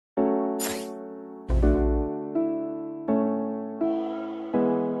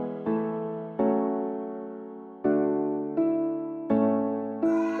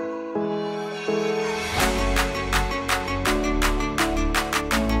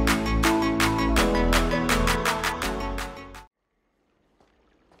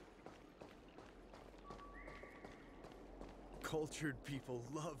cultured people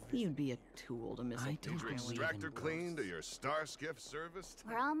love You'd be a tool to miss a Did your extractor cleaned or your star skiff serviced?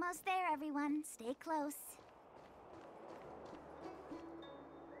 We're almost there, everyone. Stay close.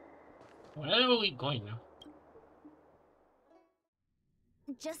 Where are we going now?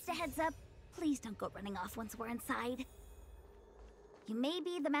 Just a heads up, please don't go running off once we're inside. You may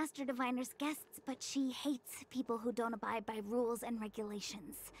be the Master Diviner's guests, but she hates people who don't abide by rules and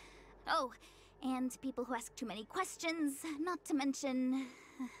regulations. Oh, and people who ask too many questions, not to mention...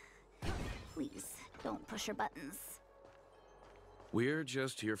 Please, don't push her buttons. We're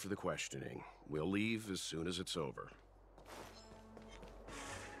just here for the questioning. We'll leave as soon as it's over.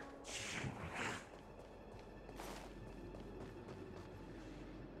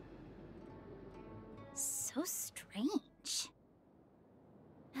 So strange.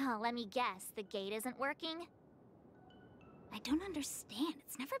 Oh, let me guess, the gate isn't working? I don't understand.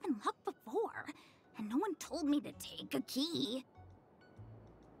 It's never been locked before. And no one told me to take a key.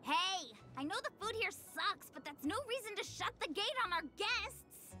 Hey, I know the food here sucks, but that's no reason to shut the gate on our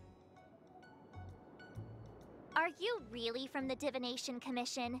guests. Are you really from the Divination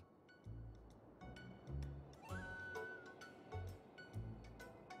Commission?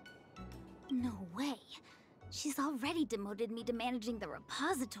 No way. She's already demoted me to managing the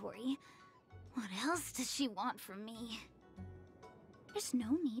repository. What else does she want from me? There's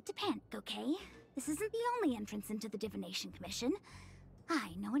no need to panic, okay? This isn't the only entrance into the Divination Commission.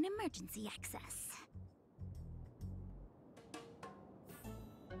 I know an emergency access.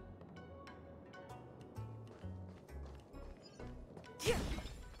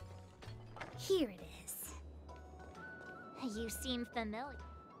 Here it is. You seem familiar.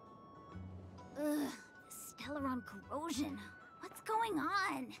 Ugh, Stellaron corrosion. What's going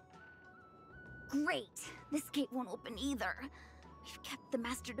on? Great. This gate won't open either. We've kept the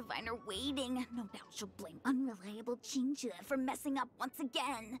Master Diviner waiting. No doubt she'll blame unreliable Qingque for messing up once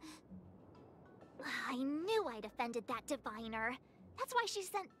again. I knew I'd offended that diviner. That's why she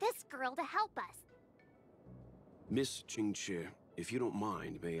sent this girl to help us. Miss Qingque, if you don't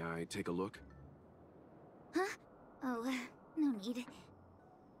mind, may I take a look? Huh? Oh, no need.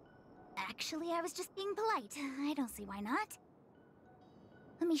 Actually, I was just being polite. I don't see why not.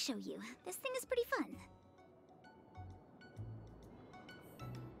 Let me show you. This thing is pretty fun.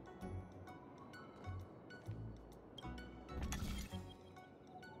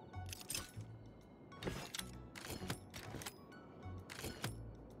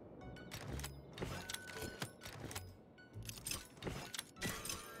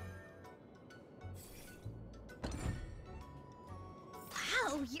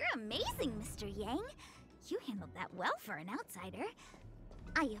 Wow, you're amazing, Mr. Yang. You handled that well for an outsider.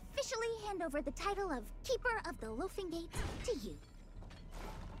 I officially hand over the title of Keeper of the Loafing Gate to you.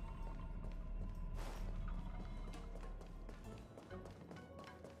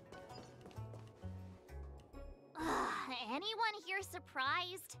 Anyone here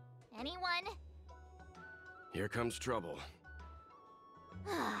surprised? Anyone? Here comes trouble.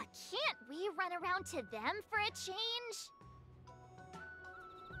 Can't we run around to them for a change?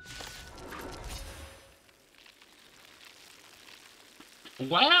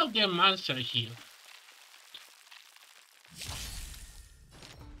 Why are there monsters here?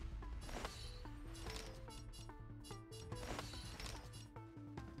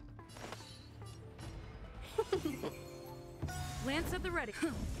 Lance at the ready.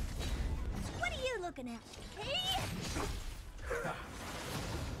 What are you looking at? Hey!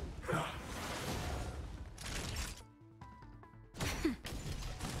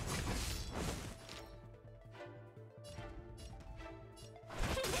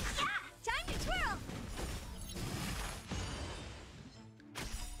 Time to twirl!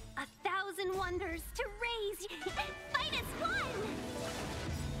 1,000 wonders to raise fight as one!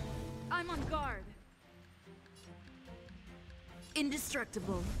 I'm on guard.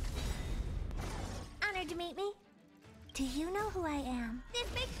 Indestructible. Honored to meet me. Do you know who I am? This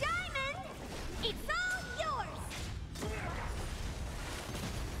big diamond! It's all yours!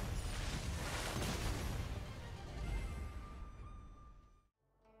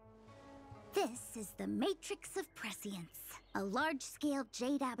 This is the Matrix of Prescience, a large-scale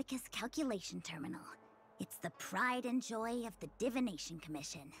Jade Abacus calculation terminal. It's the pride and joy of the Divination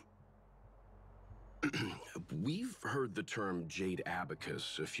Commission. We've heard the term Jade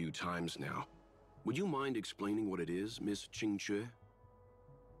Abacus a few times now. Would you mind explaining what it is, Miss Qingque?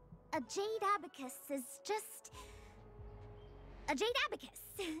 A Jade Abacus is just... a Jade Abacus.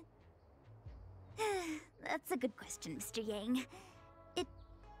 That's a good question, Mr. Yang. It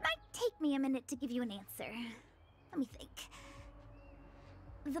might take me a minute to give you an answer. Let me think.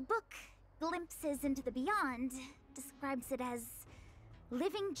 The book, Glimpses into the Beyond, describes it as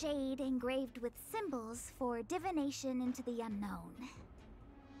living jade engraved with symbols for divination into the unknown.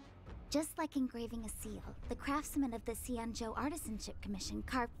 Just like engraving a seal, the craftsmen of the Xianzhou Artisanship Commission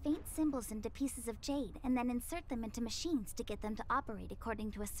carve faint symbols into pieces of jade and then insert them into machines to get them to operate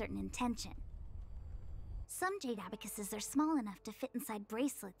according to a certain intention. Some jade abacuses are small enough to fit inside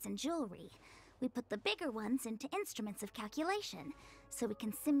bracelets and jewelry. We put the bigger ones into instruments of calculation, so we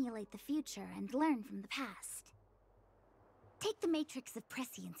can simulate the future and learn from the past. Take the Matrix of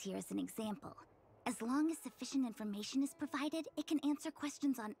Prescience here as an example. As long as sufficient information is provided, it can answer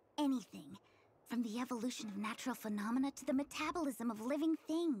questions on anything, from the evolution of natural phenomena to the metabolism of living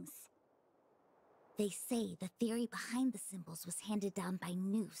things. They say the theory behind the symbols was handed down by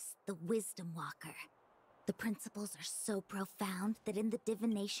Noose, the Wisdom Walker. The principles are so profound that in the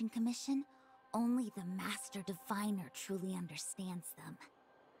Divination Commission, only the Master Diviner truly understands them.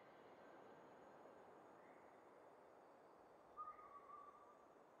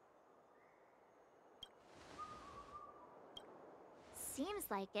 Seems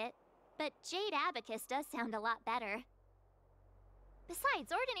like it, but Jade Abacus does sound a lot better.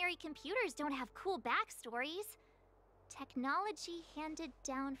 Besides, ordinary computers don't have cool backstories. Technology handed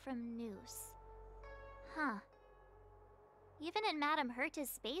down from Noose. Huh. Even in Madame Herta's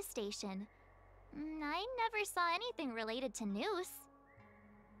space station, I never saw anything related to Noose.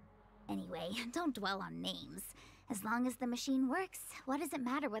 Anyway, don't dwell on names. As long as the machine works, what does it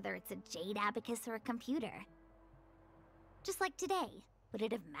matter whether it's a Jade Abacus or a computer? Just like today, would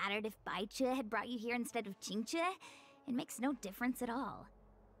it have mattered if Baichue had brought you here instead of Qingchue? It makes no difference at all.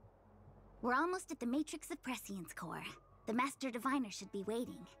 We're almost at the Matrix of Prescience core. The Master Diviner should be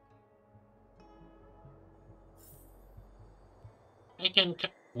waiting. I can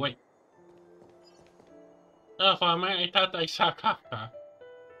wait. Oh, for a minute I thought I saw Kafka.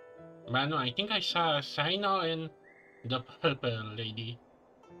 But no, I think I saw Sino and the purple lady.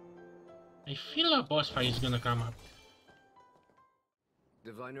 I feel a boss fight is gonna come up.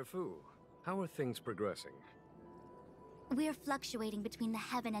 Diviner Fu, how are things progressing? We're fluctuating between the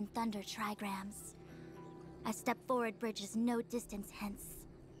heaven and thunder trigrams. A step forward bridges no distance hence.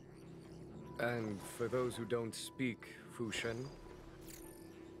 And for those who don't speak Fushen?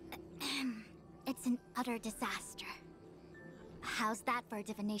 It's an utter disaster. How's that for a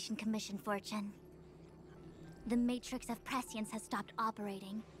Divination Commission fortune? The Matrix of Prescience has stopped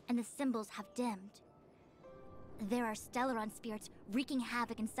operating, and the symbols have dimmed. There are Stellaron spirits wreaking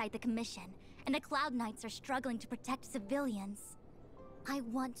havoc inside the Commission, and the Cloud Knights are struggling to protect civilians. I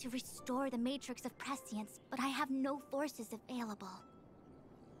want to restore the Matrix of Prescience, but I have no forces available.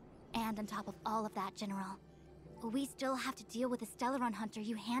 And on top of all of that, General, we still have to deal with the Stellaron hunter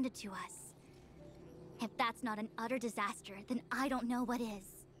you handed to us. If that's not an utter disaster, then I don't know what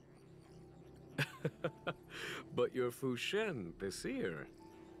is. But you're Fushen, the seer.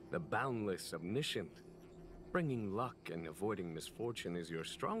 The boundless, omniscient. Bringing luck and avoiding misfortune is your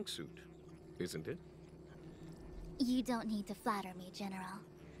strong suit, isn't it? You don't need to flatter me, General.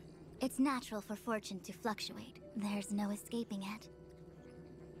 It's natural for fortune to fluctuate. There's no escaping it.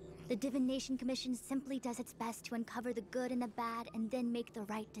 The Divination Commission simply does its best to uncover the good and the bad and then make the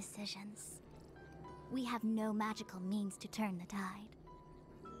right decisions. We have no magical means to turn the tide.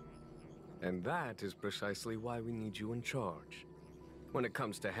 And that is precisely why we need you in charge. When it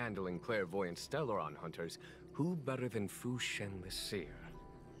comes to handling clairvoyant Stellaron hunters, who better than Fushen the Seer?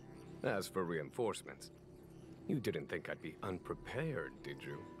 As for reinforcements, you didn't think I'd be unprepared, did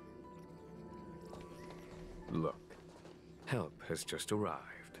you? Look, help has just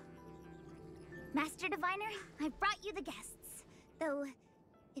arrived. Master Diviner, I've brought you the guests. Though,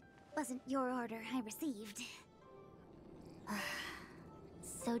 it wasn't your order I received.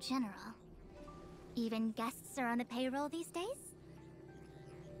 So, General, even guests are on the payroll these days?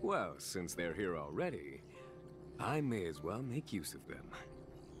 Well, since they're here already, I may as well make use of them.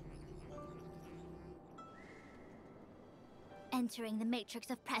 Entering the Matrix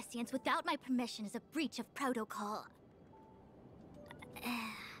of Prescience without my permission is a breach of protocol.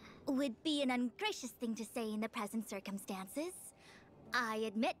 Would be an ungracious thing to say in the present circumstances. I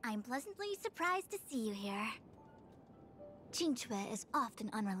admit I'm pleasantly surprised to see you here. Qingchue is often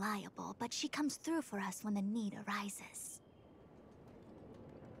unreliable, but she comes through for us when the need arises.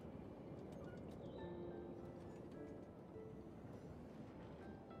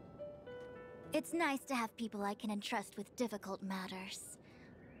 It's nice to have people I can entrust with difficult matters.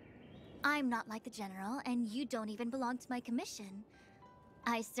 I'm not like the General, and you don't even belong to my commission.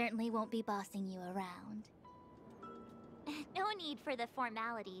 I certainly won't be bossing you around. No need for the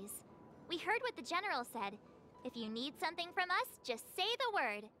formalities. We heard what the General said. If you need something from us, just say the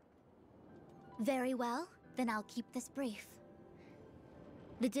word. Very well. Then I'll keep this brief.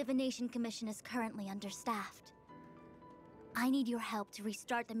 The Divination Commission is currently understaffed. I need your help to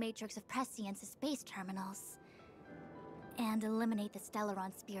restart the Matrix of Prescience's space terminals. And eliminate the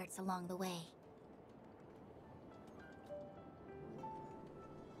Stellaron spirits along the way.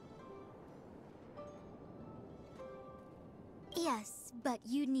 Yes, but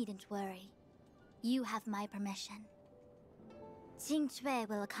you needn't worry. You have my permission. Jing Cui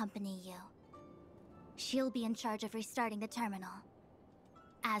will accompany you. She'll be in charge of restarting the terminal.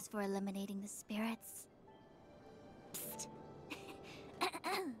 As for eliminating the spirits... Psst.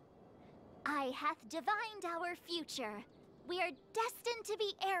 I hath divined our future. We are destined to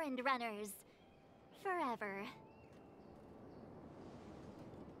be errand runners. Forever.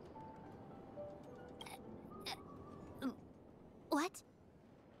 What?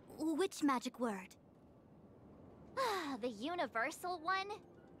 Which magic word? The universal one?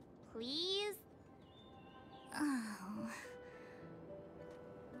 Please? Oh.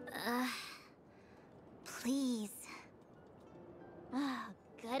 Please.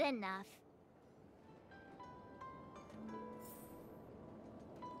 Good enough.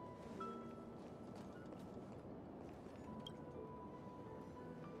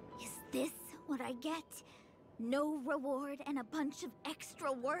 Is this what I get? No reward and a bunch of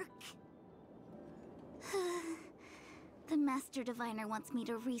extra work? The Master Diviner wants me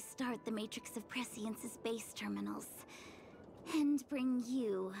to restart the Matrix of Prescience's base terminals. And bring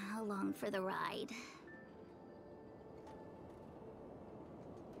you along for the ride.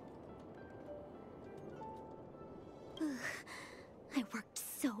 I worked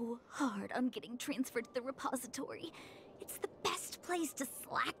so hard on getting transferred to the repository. It's the best place to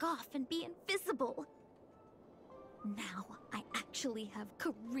slack off and be invisible. Now I actually have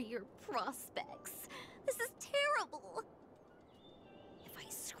career prospects. This is terrible. If I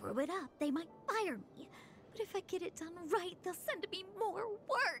screw it up, they might fire me. But if I get it done right, they'll send me more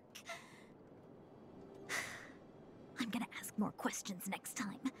work. I'm gonna ask more questions next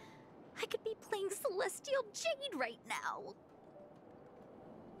time. I could be playing Celestial Jade right now.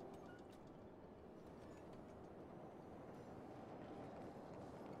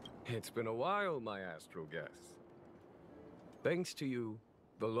 It's been a while, my astral guest. Thanks to you,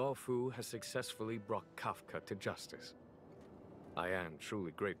 the Lawfu has successfully brought Kafka to justice. I am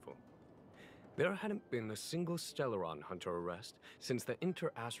truly grateful. There hadn't been a single Stellaron hunter arrest since the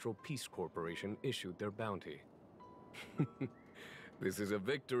Inter-Astral Peace Corporation issued their bounty. This is a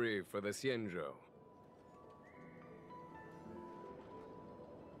victory for the Xianzhou.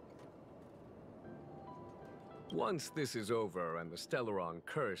 Once this is over and the Stellaron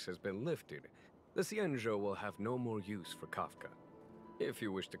curse has been lifted, the Xianzhou will have no more use for Kafka. If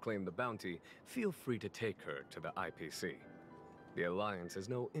you wish to claim the bounty, feel free to take her to the IPC. The Alliance has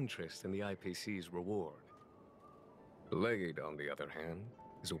no interest in the IPC's reward. Blade, on the other hand,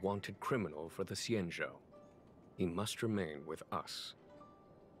 is a wanted criminal for the Xianzhou. He must remain with us.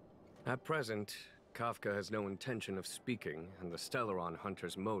 At present, Kafka has no intention of speaking, and the Stellaron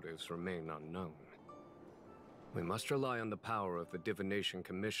hunter's motives remain unknown. We must rely on the power of the Divination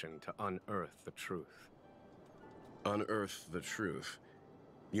Commission to unearth the truth. Unearth the truth?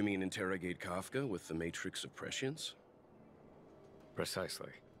 You mean interrogate Kafka with the Matrix of Prescience?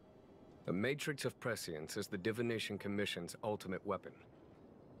 Precisely. The Matrix of Prescience is the Divination Commission's ultimate weapon.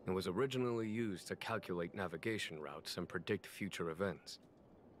 It was originally used to calculate navigation routes and predict future events.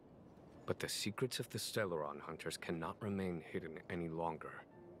 But the secrets of the Stellaron hunters cannot remain hidden any longer.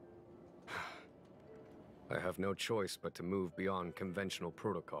 I have no choice but to move beyond conventional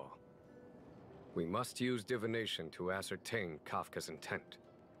protocol. We must use divination to ascertain Kafka's intent.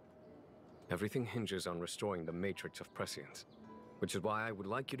 Everything hinges on restoring the Matrix of Prescience, which is why I would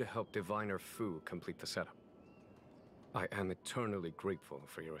like you to help Diviner Fu complete the setup. I am eternally grateful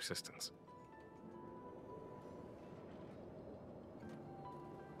for your assistance.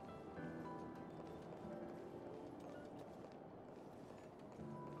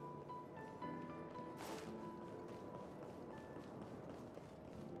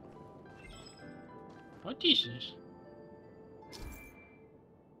 What is this?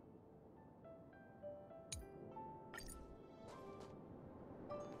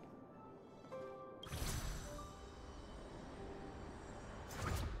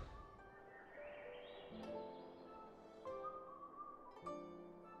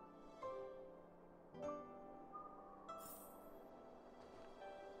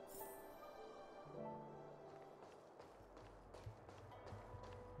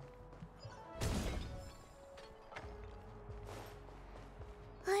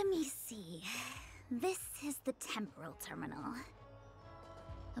 Let me see. This is the temporal terminal.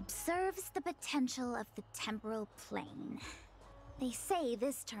 Observes the potential of the temporal plane. They say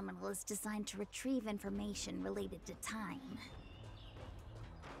this terminal is designed to retrieve information related to time.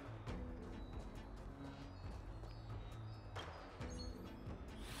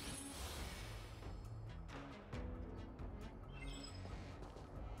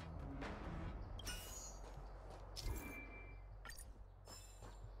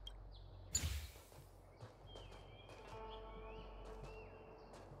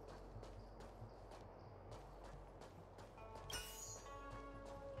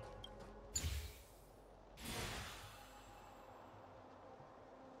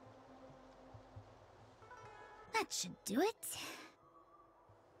 That should do it.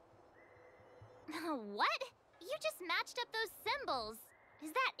 What? You just matched up those symbols.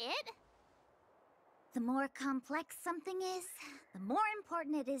 Is that it? The more complex something is, the more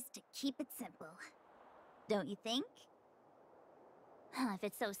important it is to keep it simple. Don't you think? If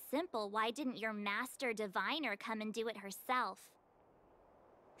it's so simple, why didn't your master diviner come and do it herself?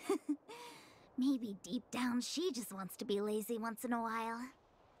 Maybe deep down she just wants to be lazy once in a while.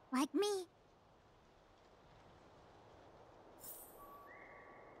 Like me.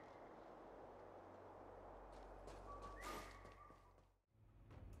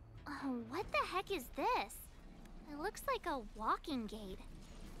 What the heck is this? It looks like a walking gate.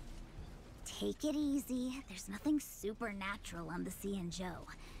 Take it easy. There's nothing supernatural on the Joe.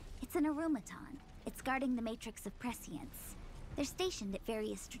 It's an arumaton. It's guarding the matrix of prescience. They're stationed at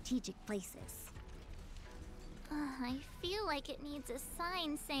various strategic places. I feel like it needs a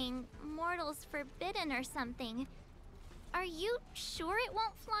sign saying mortals forbidden or something. Are you sure it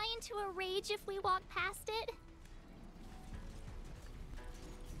won't fly into a rage if we walk past it?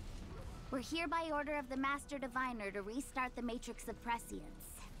 We're here by order of the Master Diviner to restart the Matrix of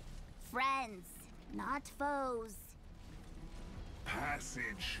Prescience. Friends, not foes.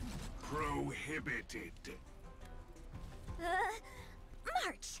 Passage prohibited.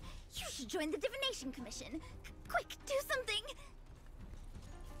 March! You should join the Divination Commission. Quick, do something!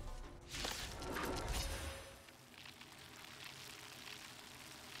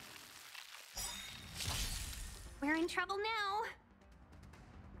 We're in trouble now.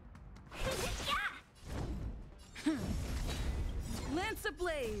 Lance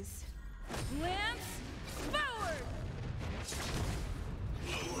ablaze! Lance forward!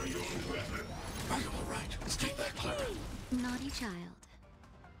 Lower your weapon. Are you all right? Stay back, Clara. Naughty child.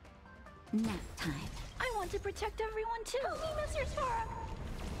 Nap time. I want to protect everyone too! Help me, Mr. Sora!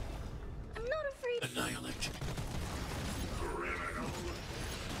 I'm not afraid. Annihilate. Criminal.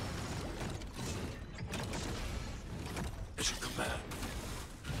 Mission command.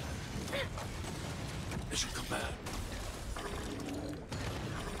 Mission command.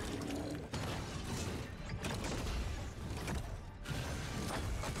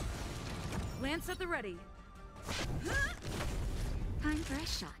 Lance at the ready. Time for a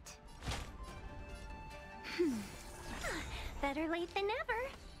shot. Better late than never.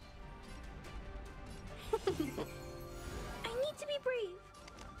 I need to be brave.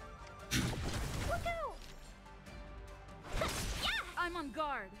 Look out! I'm on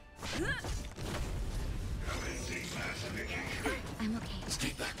guard. I'm okay.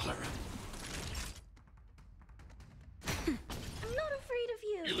 Stay back, Clara. I'm not afraid of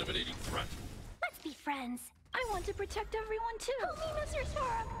you. Eliminating threat. Let's be friends. I want to protect everyone too. Help me, Mr.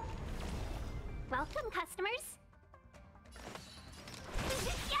 Sora. Welcome, customers.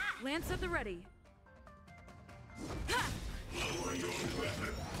 Lance at the ready. Lower your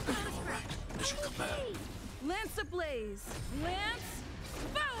weapon. All right. Mission command. Lance ablaze. Lance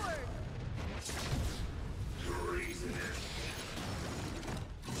forward! Treasonous.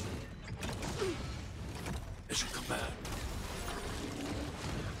 Mission command.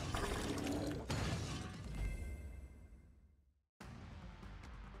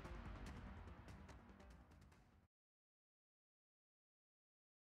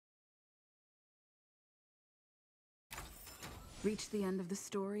 Reach the end of the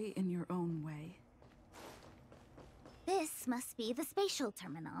story in your own way. This must be the spatial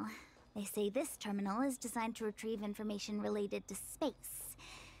terminal. They say this terminal is designed to retrieve information related to space.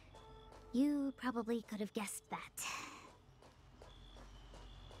 You probably could have guessed that.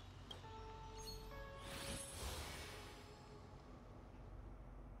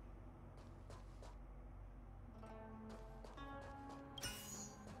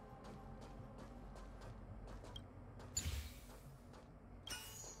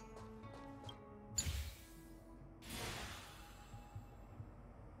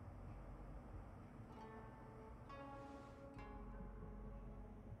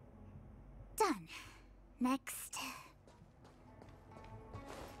 Done. Next.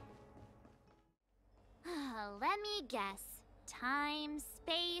 Let me guess. Time,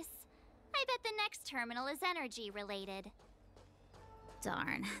 space. I bet the next terminal is energy related.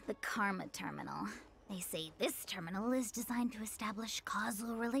 Darn, the Karma Terminal. They say this terminal is designed to establish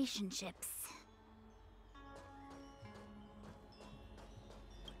causal relationships.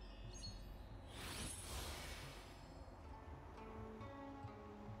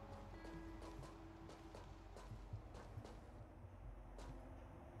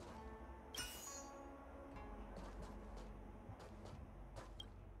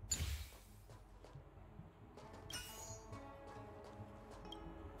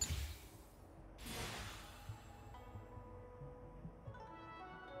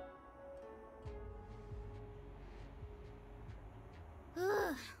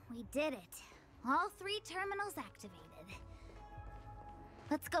 We did it. All 3 terminals activated.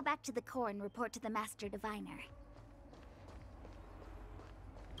 Let's go back to the core and report to the Master Diviner.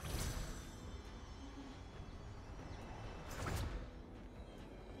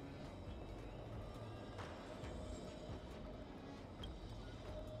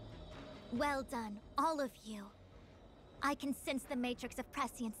 Well done, all of you. I can sense the matrix of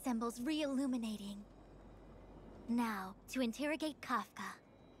prescient symbols re-illuminating. Now, to interrogate Kafka.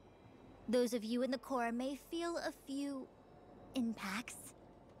 Those of you in the core may feel a few impacts.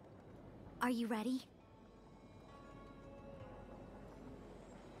 Are you ready?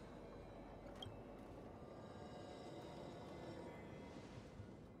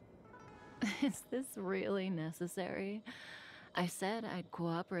 Is this really necessary? I said I'd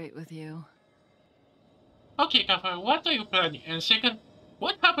cooperate with you. Okay, Kafka, what are you planning? And second,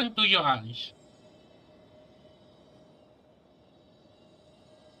 what happened to your eyes?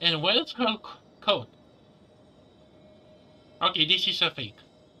 And where's her coat? Okay, this is a fake.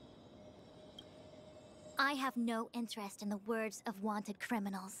 I have no interest in the words of wanted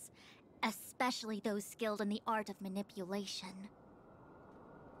criminals, especially those skilled in the art of manipulation.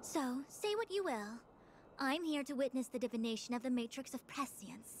 So, say what you will. I'm here to witness the divination of the Matrix of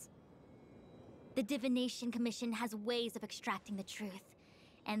Prescience. The Divination Commission has ways of extracting the truth,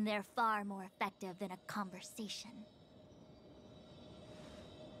 and they're far more effective than a conversation.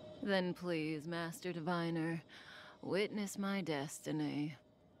 Then please, Master Diviner, witness my destiny.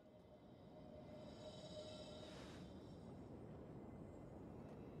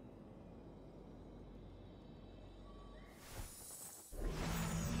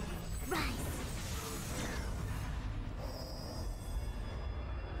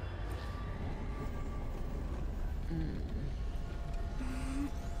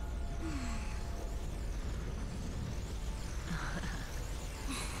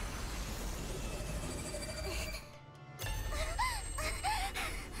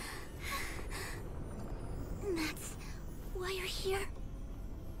 That's why you're here?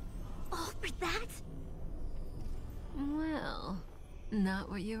 All for that? Well, not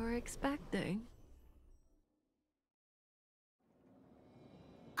what you were expecting.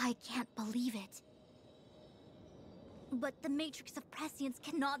 I can't believe it. But the Matrix of Prescience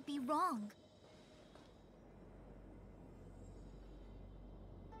cannot be wrong.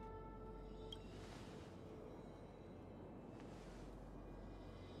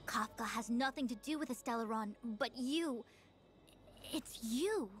 Kafka has nothing to do with the Stellaron, but you... It's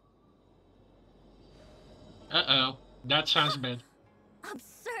you. Uh-oh, that sounds bad.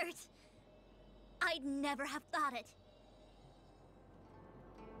 Absurd! I'd never have thought it.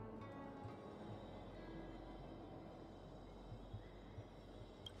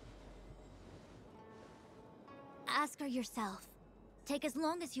 Ask her yourself. Take as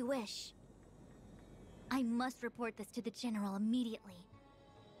long as you wish. I must report this to the General immediately.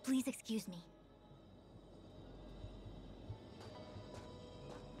 Please excuse me.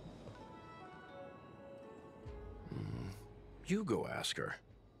 You go ask her.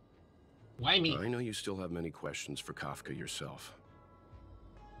 Why me? I know you still have many questions for Kafka yourself.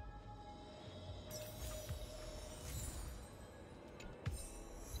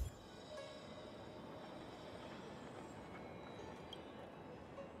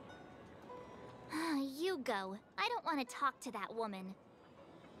 You go. I don't want to talk to that woman.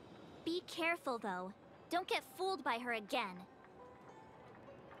 Be careful, though. Don't get fooled by her again.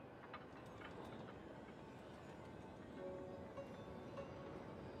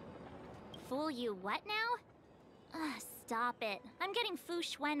 Fool you what now? Stop it. I'm getting Fu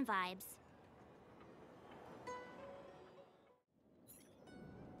Xuan vibes.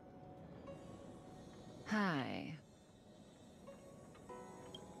 Hi.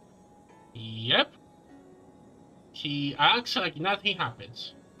 Yep. She acts like nothing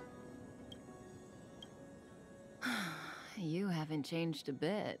happens. You haven't changed a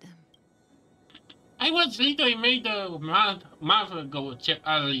bit. I was literally made a month ago,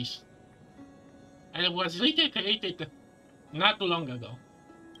 at least. And it was literally created not too long ago.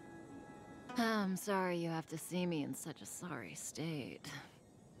 I'm sorry you have to see me in such a sorry state.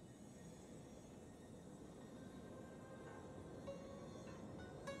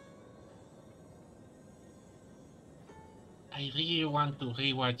 I really want to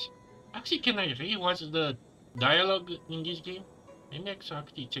rewatch. Actually, can I rewatch the dialogue in this game? Maybe I can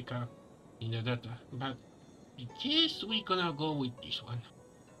actually check out in the data. But I guess we're gonna go with this one.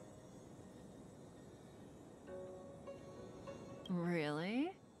 Really?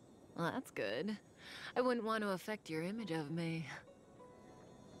 Well, that's good. I wouldn't want to affect your image of me.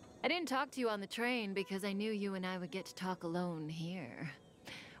 I didn't talk to you on the train because I knew you and I would get to talk alone here.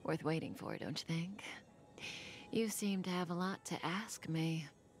 Worth waiting for, don't you think? You seem to have a lot to ask me.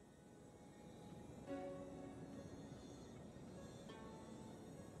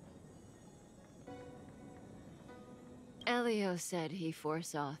 Elio said he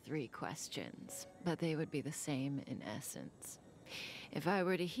foresaw 3 questions, but they would be the same in essence. If I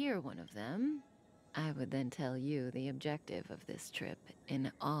were to hear one of them, I would then tell you the objective of this trip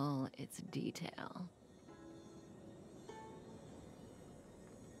in all its detail.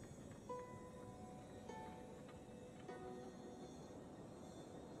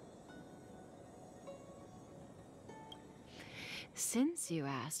 Since you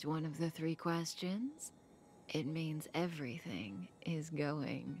asked one of the 3 questions, it means everything is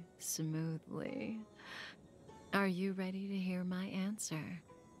going smoothly. Are you ready to hear my answer?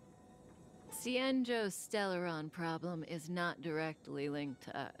 Cienjo's Stellaron problem is not directly linked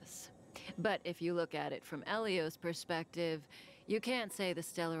to us. But if you look at it from Elio's perspective, you can't say the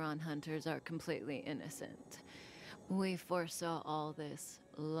Stellaron hunters are completely innocent. We foresaw all this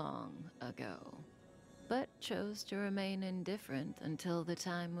long ago, but chose to remain indifferent until the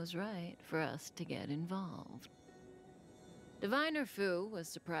time was right for us to get involved. Diviner Fu was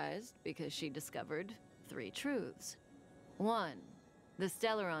surprised because she discovered 3 truths. 1. The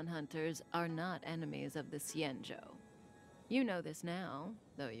Stellaron hunters are not enemies of the Cienjo. You know this now,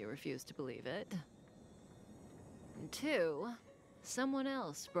 though you refuse to believe it. 2. Someone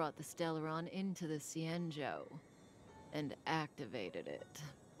else brought the Stellaron into the Cienjo and activated it.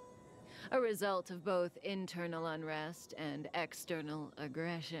 A result of both internal unrest and external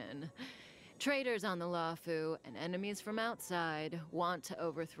aggression. Traitors on the Luofu and enemies from outside want to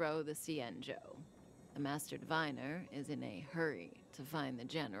overthrow the Cienjo. The Master Diviner is in a hurry to find the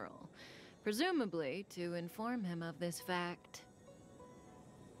General, presumably to inform him of this fact.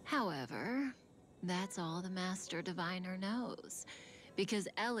 However, that's all the Master Diviner knows, because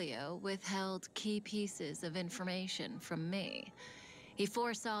Elio withheld key pieces of information from me. He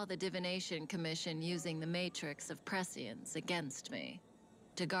foresaw the Divination Commission using the Matrix of Prescience against me.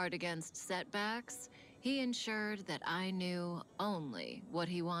 To guard against setbacks, he ensured that I knew only what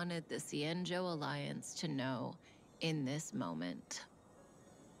he wanted the Cienjo Alliance to know in this moment.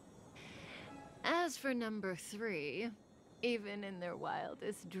 As for number 3, even in their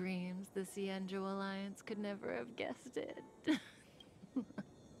wildest dreams, the Cienjo Alliance could never have guessed it.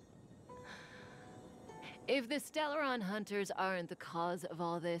 If the Stellaron hunters aren't the cause of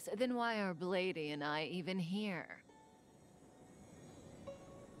all this, then why are Blady and I even here?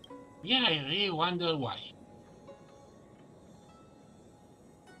 Yeah, I really wonder why.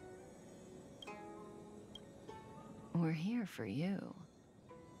 We're here for you.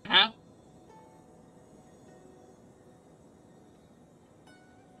 Huh?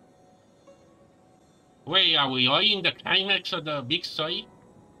 Wait, are we all in the climax of the big story?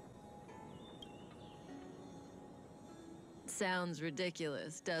 Sounds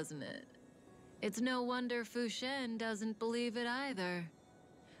ridiculous, doesn't it? It's no wonder Fu Shen doesn't believe it either.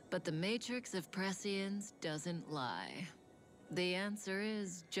 But the Matrix of Prescience doesn't lie. The answer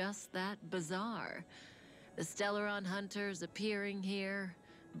is just that bizarre. The Stellaron hunters appearing here,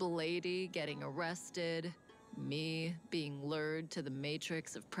 Blady getting arrested, me being lured to the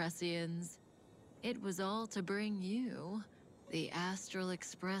Matrix of Prescience. It was all to bring you, the Astral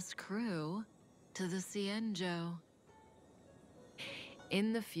Express crew, to the Cienjo.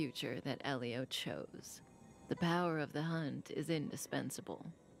 In the future that Elio chose, the power of the hunt is indispensable.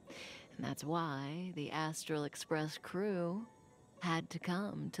 And that's why the Astral Express crew had to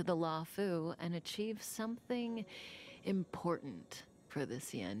come to the Luofu and achieve something important for the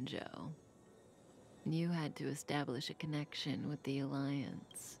Cienjo. You had to establish a connection with the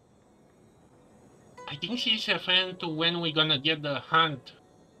Alliance. I think she's referring to when we're gonna get the hunt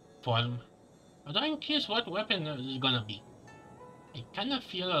form. But I'm curious what weapon is gonna be. I kinda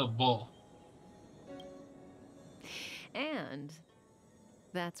feel a bow. And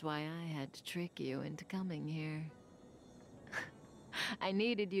That's why I had to trick you into coming here. I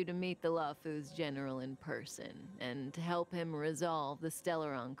needed you to meet the Lafu's general in person, and to help him resolve the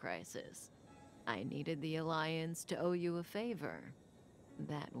Stellaron crisis. I needed the Alliance to owe you a favor.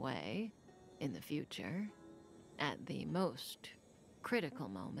 That way, in the future, at the most critical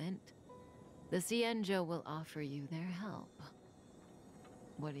moment, the Cienjo will offer you their help.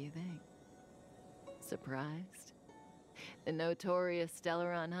 What do you think? Surprised? The notorious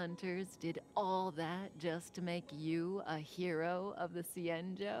Stellaron hunters did all that just to make you a hero of the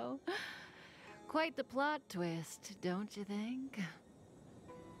Cienjo? Quite the plot twist, don't you think?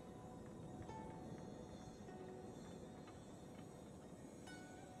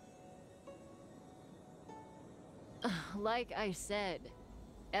 Like I said,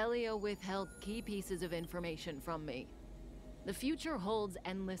 Elio withheld key pieces of information from me. The future holds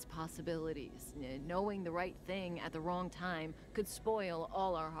endless possibilities. Knowing the right thing at the wrong time could spoil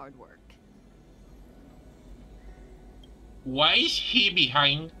all our hard work. Why is he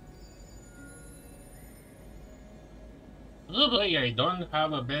behind? Oh boy,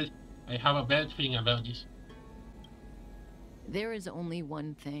 I have a bad thing about this. There is only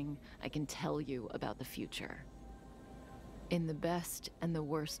one thing I can tell you about the future. In the best and the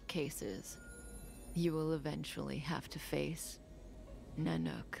worst cases, you will eventually have to face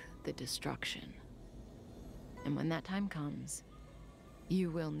Nanook the Destruction. And when that time comes, you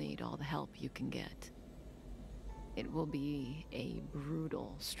will need all the help you can get. It will be a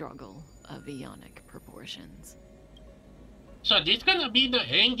brutal struggle of Ionic proportions. So this gonna be the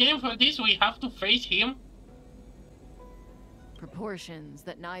end game for this? We have to face him? Proportions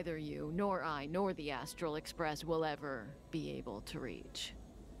that neither you, nor I, nor the Astral Express will ever be able to reach.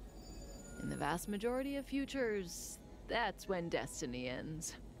 In the vast majority of futures, that's when destiny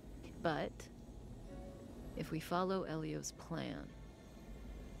ends. But if we follow Elio's plan,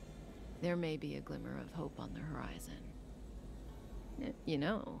 there may be a glimmer of hope on the horizon. You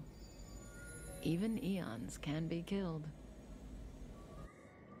know, even eons can be killed.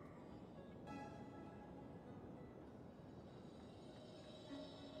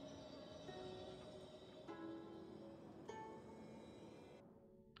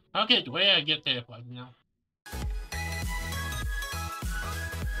 Okay, where I get teleported now?